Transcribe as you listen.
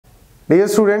Dear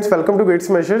students, welcome to weights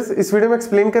measures. इस video में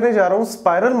explain करने जा रहा हूँ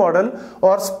स्पाइरल मॉडल,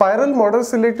 और स्पाइरल मॉडल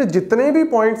से रिलेटेड जितने भी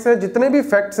पॉइंट्स हैं, जितने भी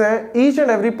फैक्ट्स हैं, ईच एंड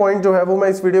एवरी पॉइंट जो है वो मैं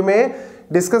इस वीडियो में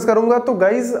डिस्कस करूंगा। तो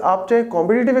गाइज, आप चाहे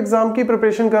कॉम्पिटिटिव एग्जाम की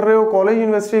प्रिपरेशन कर रहे हो, कॉलेज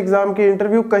यूनिवर्सिटी एग्जाम की,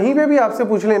 इंटरव्यू, कहीं पे भी आपसे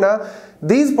पूछ लेना,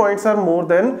 these points are more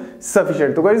than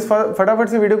sufficient. तो गाइज फटाफट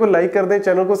से वीडियो को लाइक कर दें,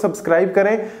 चैनल को सब्सक्राइब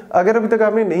करें अगर अभी तक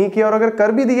आपने नहीं किया, और अगर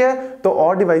कर भी दिया है तो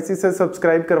और डिवाइसेस से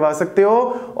सब्सक्राइब करवा सकते हो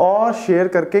और शेयर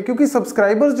करके, क्योंकि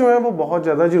सब्सक्राइबर्स जो है वो बहुत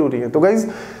ज्यादा जरूरी है। तो गाइज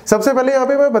सबसे पहले यहाँ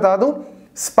पे मैं बता दूं,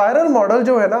 स्पाइरल मॉडल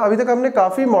जो है ना, अभी तक हमने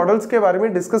काफी मॉडल्स के बारे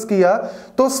में डिस्कस किया।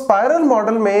 तो स्पाइरल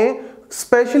मॉडल में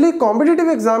स्पेशली कॉम्पिटिटिव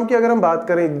एग्जाम की अगर हम बात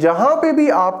करें, जहां पे भी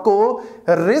आपको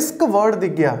रिस्क वर्ड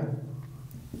दिख गया,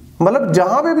 मतलब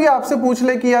जहां पे भी आपसे पूछ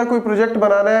ले कि यार कोई प्रोजेक्ट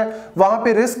बनाना है, वहां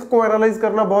पे रिस्क को एनालाइज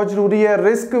करना बहुत जरूरी है।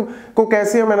 रिस्क को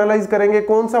कैसे हम एनालाइज करेंगे,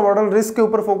 कौन सा मॉडल रिस्क के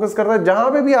ऊपर फोकस करता है, जहां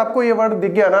पे भी आपको ये वर्ड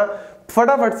दिख गया ना,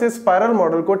 फटाफट से स्पाइरल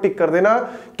मॉडल को टिक कर देना,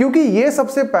 क्योंकि ये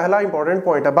सबसे पहला इंपॉर्टेंट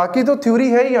पॉइंट है। बाकी तो थ्योरी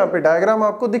है ही, यहाँ पे डायग्राम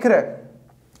आपको दिख रहा है।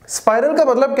 स्पाइरल का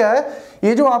मतलब क्या है,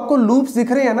 ये जो आपको लूप्स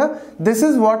दिख रहे हैं ना, this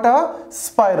is what a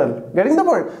spiral, getting the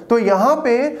point. तो यहां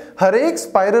पे हर एक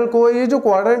स्पाइरल को, ये जो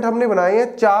क्वाड्रेंट हमने बनाए हैं,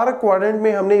 4 क्वाड्रेंट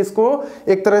में हमने इसको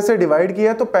एक तरह से डिवाइड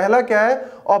किया है। तो पहला क्या है,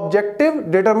 objective,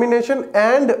 determination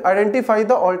and identify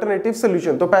the alternative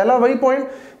solution. तो पहला वही पॉइंट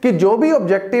कि जो भी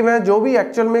ऑब्जेक्टिव है, जो भी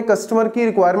एक्चुअल में कस्टमर की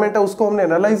रिक्वायरमेंट है, उसको हमने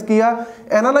एनालाइज किया।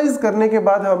 एनालाइज करने के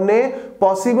बाद हमने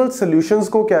पॉसिबल सोल्यूशंस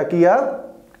को क्या किया,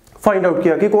 फाइंड आउट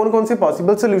किया कि कौन कौन से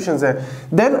पॉसिबल सॉल्यूशंस हैं।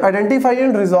 Then identify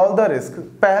and resolve the risk.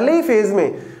 पहले ही फेज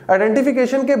में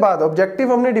आइडेंटिफिकेशन के बाद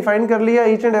ऑब्जेक्टिव हमने डिफाइन कर लिया,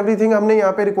 ईच एंड एवरीथिंग हमने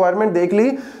यहाँ पे रिक्वायरमेंट देख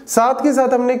ली, साथ के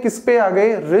साथ हमने किस पे आ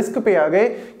गए, रिस्क पे आ गए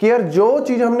कि यार जो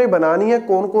चीज हमने बनानी है,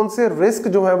 कौन कौन से रिस्क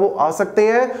जो है वो आ सकते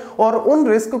हैं और उन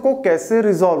रिस्क को कैसे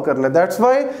रिजॉल्व करना है। दैट्स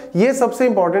व्हाई ये सबसे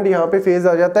इंपॉर्टेंट यहाँ पे फेज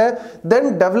आ जाता है।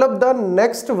 Then develop the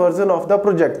next version of the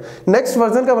project. Next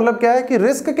version का मतलब क्या है कि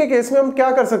रिस्क के केस में हम क्या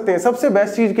कर सकते हैं, सबसे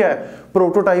बेस्ट चीज क्या है,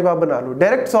 प्रोटोटाइप आप बना लो।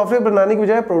 डायरेक्ट सॉफ्टवेयर बनाने की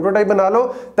बजाय प्रोटोटाइप बना लो,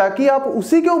 ताकि आप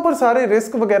उसी के ऊपर सारे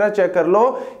रिस्क वगैरह चेक कर लो।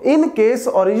 इन केस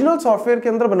ओरिजिनल सॉफ्टवेयर के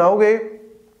अंदर बनाओगे,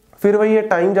 फिर वही है,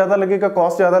 टाइम ज्यादा लगेगा,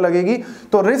 कॉस्ट ज्यादा लगेगी।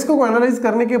 तो रिस्क को एनालाइज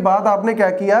करने के बाद आपने क्या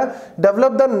किया,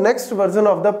 develop the next version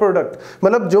of the product.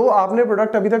 मतलब जो आपने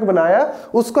प्रोडक्ट अभी तक बनाया,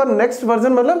 उसका नेक्स्ट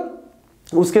वर्जन, मतलब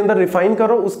उसके अंदर रिफाइन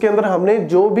करो, उसके अंदर हमने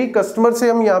जो भी कस्टमर से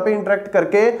हम यहाँ पे इंटरेक्ट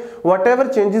करके what ever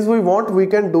changes we want we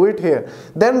can do it here.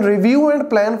 Then review and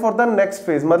plan for the next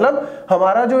phase. मतलब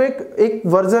हमारा जो एक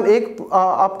वर्जन,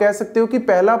 आप कह सकते हो कि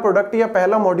पहला प्रोडक्ट या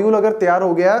पहला मॉड्यूल अगर तैयार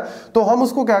हो गया, तो हम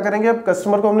उसको क्या करेंगे, अब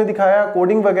कस्टमर को हमने दिखाया,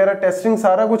 कोडिंग वगैरह, टेस्टिंग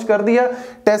सारा कुछ कर दिया।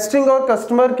 टेस्टिंग और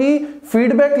कस्टमर की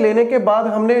फीडबैक लेने के बाद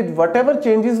हमने what ever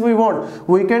changes we want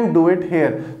we can do it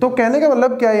here. तो कहने का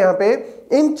मतलब क्या है, यहाँ पे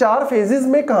इन 4 फेजेस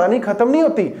में कहानी खत्म नहीं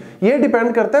होती। ये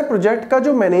डिपेंड करता है प्रोजेक्ट का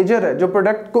जो मैनेजर है, जो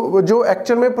प्रोडक्ट को, जो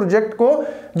एक्चुअल में प्रोजेक्ट को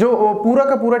जो पूरा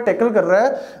का पूरा टैकल कर रहा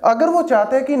है। अगर वो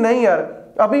चाहता है कि नहीं यार,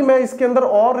 अभी मैं इसके अंदर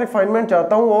और रिफाइनमेंट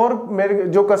चाहता हूं, और मेरे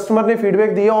जो कस्टमर ने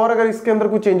फीडबैक दिया, और अगर इसके अंदर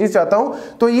कुछ चेंजेस चाहता हूं,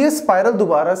 तो ये स्पाइरल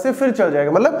दोबारा से फिर चल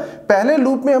जाएगा। मतलब पहले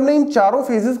लूप में हमने इन 4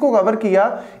 फेजेस को कवर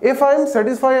किया। If I am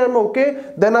satisfied, I am okay,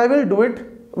 then I will do it.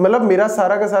 मतलब मेरा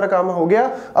सारा का सारा काम हो गया,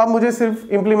 अब मुझे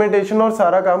सिर्फ इंप्लीमेंटेशन और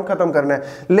सारा काम खत्म करना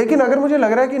है। लेकिन अगर मुझे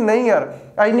लग रहा है कि नहीं यार,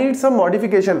 आई नीड सम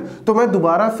मॉडिफिकेशन, तो मैं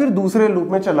दोबारा फिर दूसरे लूप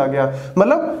में चला गया।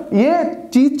 मतलब ये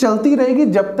चीज चलती रहेगी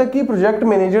जब तक कि प्रोजेक्ट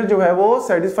मैनेजर जो है वो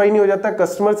सेटिस्फाई नहीं हो जाता,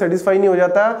 कस्टमर सेटिस्फाई नहीं हो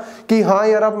जाता कि हाँ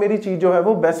यार अब मेरी चीज जो है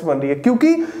वो बेस्ट बन रही है।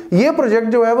 क्योंकि ये प्रोजेक्ट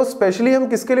जो है वो स्पेशली हम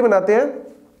किसके लिए बनाते हैं,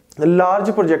 लार्ज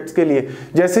प्रोजेक्ट्स के लिए।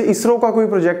 जैसे इसरो का कोई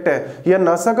प्रोजेक्ट है या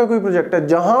नासा का कोई प्रोजेक्ट है,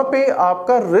 जहां पे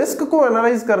आपका रिस्क को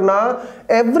एनालाइज करना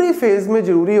एवरी फेज में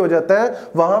जरूरी हो जाता है,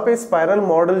 वहां पे स्पाइरल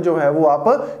मॉडल जो है वो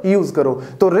आप यूज करो।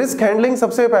 तो रिस्क हैंडलिंग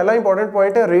सबसे पहला इंपॉर्टेंट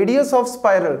पॉइंट है। Radius of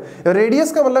spiral.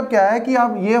 रेडियस का मतलब क्या है कि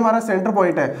आप, ये हमारा सेंटर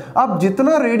पॉइंट है, आप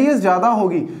जितना रेडियस ज्यादा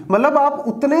होगी, मतलब आप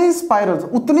उतने ही स्पाइरल्स,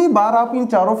 उतनी बार आप इन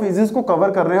 4 फेजेस को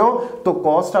कवर कर रहे हो, तो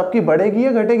कॉस्ट आपकी बढ़ेगी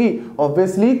या घटेगी,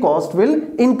 ऑब्वियसली कॉस्ट विल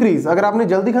इंक्रीज। अगर आपने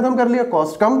जल्दी खत्म कर लिया,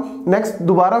 कॉस्ट कम। नेक्स्ट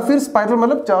दोबारा फिर स्पाइरल,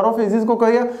 मतलब 4 फेजेस को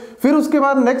किया, फिर उसके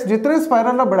बाद नेक्स्ट जितने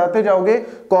स्पाइरल आप बढ़ाते जाओगे,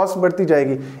 कॉस्ट बढ़ती जाएगी।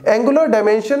 एंगुलर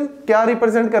डायमेंशन क्या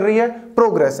रिप्रेजेंट कर रही है,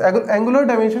 प्रोग्रेस। एंगुलर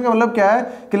डायमेंशन का मतलब क्या है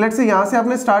कि लेट्स से यहां से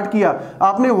आपने स्टार्ट किया,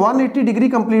 आपने 180 डिग्री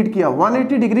कंप्लीट किया।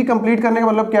 180 डिग्री कंप्लीट करने का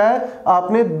मतलब क्या है,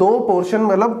 आपने 2 पोर्शन,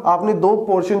 मतलब आपने 2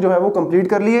 पोर्शन जो है वो कंप्लीट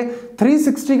कर लिए।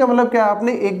 360 का मतलब क्या है,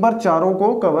 आपने एक बार 4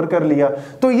 को कवर कर लिया।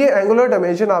 तो ये एंगुलर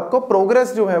डायमेंशन आपको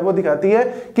प्रोग्रेस जो है वो दिखाती है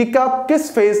कि आप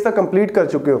किस फेज तक कंप्लीट कर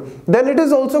चुके हो। Then it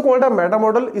is also called a Meta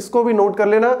model. इसको भी नोट कर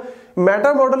लेना।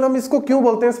 मेटा मॉडल हम इसको क्यों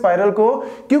बोलते हैं स्पाइरल को,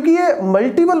 क्योंकि ये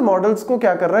मल्टीपल मॉडल्स को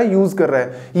क्या कर रहा है, यूज कर रहा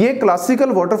है। ये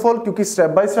क्लासिकल वाटरफॉल क्योंकि स्टेप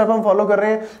बाय स्टेप हम फॉलो कर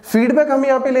रहे हैं, फीडबैक हम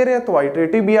यहाँ पे ले रहे हैं तो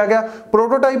आइटरेटिव भी आ गया,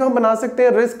 प्रोटोटाइप हम बना सकते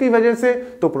हैं रिस्क की वजह से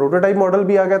तो प्रोटोटाइप मॉडल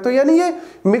भी आ गया। तो यानी ये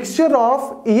मिक्सचर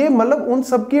ऑफ ये मतलब उन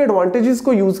सब की एडवांटेजेस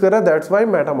को यूज कर रहा है, दैट्स व्हाई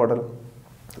मेटा मॉडल।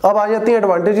 अब आ जाती है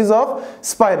एडवांटेजेस ऑफ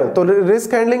स्पाइरल। तो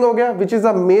रिस्क हैंडलिंग हो गया which is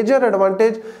a major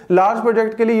advantage, large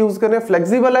project के लिए यूज करें,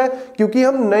 फ्लेक्सिबल है क्योंकि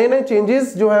हम नए नए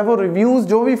चेंजेस जो है वो रिव्यूज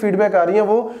जो भी फीडबैक आ रही है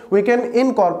वो we can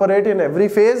incorporate in every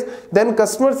phase. Then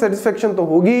customer satisfaction तो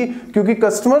होगी क्योंकि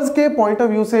कस्टमर्स के पॉइंट ऑफ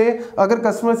व्यू से अगर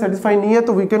कस्टमर सेटिस्फाई नहीं है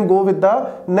तो we can go with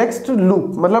the next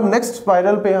loop, मतलब नेक्स्ट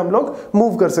स्पाइरल पे हम लोग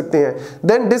मूव कर सकते हैं।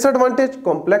 देन डिसएडवांटेज,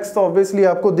 कॉम्प्लेक्स तो ऑब्वियसली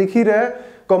आपको दिख ही रहा है,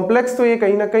 कॉम्प्लेक्स तो ये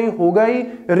कहीं ना कहीं होगा ही।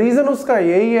 रीजन उसका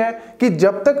यही है कि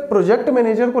जब तक प्रोजेक्ट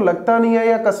मैनेजर को लगता नहीं है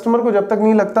या कस्टमर को जब तक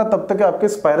नहीं लगता तब तक आपके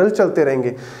स्पाइरल चलते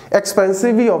रहेंगे।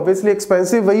 एक्सपेंसिव भी ऑब्वियसली,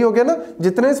 एक्सपेंसिव वही हो गया ना,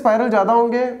 जितने स्पाइरल ज्यादा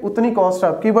होंगे उतनी कॉस्ट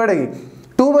आपकी बढ़ेगी।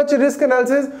 Too much risk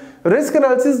analysis, risk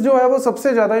analysis जो है वो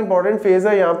सबसे ज्यादा इंपॉर्टेंट फेज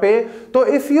है यहाँ पे। तो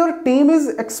if your team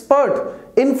is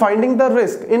expert in finding the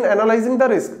risk, in analysing the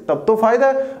risk, तब तो फायदा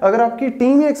है। अगर आपकी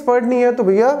टीम ही एक्सपर्ट नहीं है तो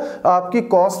भैया आपकी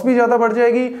कॉस्ट भी ज्यादा बढ़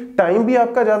जाएगी, टाइम भी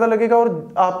आपका ज्यादा लगेगा और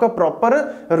आपका प्रॉपर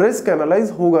रिस्क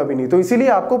एनालाइज होगा भी नहीं। तो इसीलिए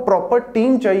आपको प्रॉपर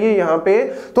टीम चाहिए यहाँ पे।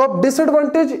 तो आप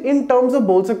डिसएडवांटेज इन टर्म्स ऑफ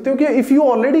बोल सकते हो कि if you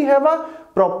already have a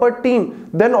proper team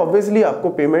then obviously आपको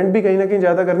पेमेंट भी कहीं ना कहीं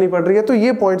ज्यादा करनी पड़ रही है। तो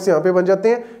ये पॉइंट्स यहाँ पे बन जाते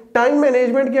हैं। टाइम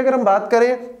मैनेजमेंट की अगर हम बात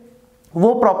करें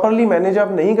वो प्रॉपरली मैनेज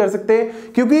आप नहीं कर सकते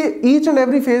क्योंकि ईच एंड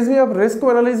एवरी फेज में आप रिस्क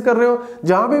को एनालाइज कर रहे हो।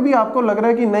 जहां पे भी आपको लग रहा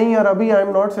है कि नहीं यार अभी आई एम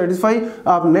नॉट सेटिस्फाई,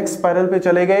 आप नेक्स्ट स्पाइरल पे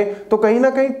चले गए तो कहीं ना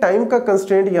कहीं टाइम का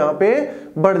कंस्ट्रेंट यहाँ पे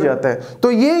बढ़ जाता है।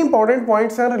 तो ये इंपॉर्टेंट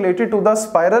पॉइंट्स हैं related to the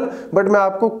spiral. But मैं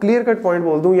आपको क्लियर कट पॉइंट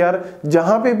बोल दूं यार,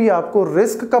 जहां पे भी आपको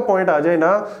रिस्क का पॉइंट आ जाए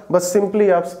ना, बस सिंपली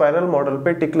आप स्पाइरल मॉडल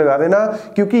पे टिक लगा देना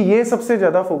क्योंकि ये सबसे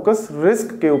ज्यादा फोकस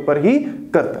रिस्क के ऊपर ही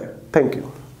करता है। Thank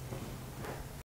you.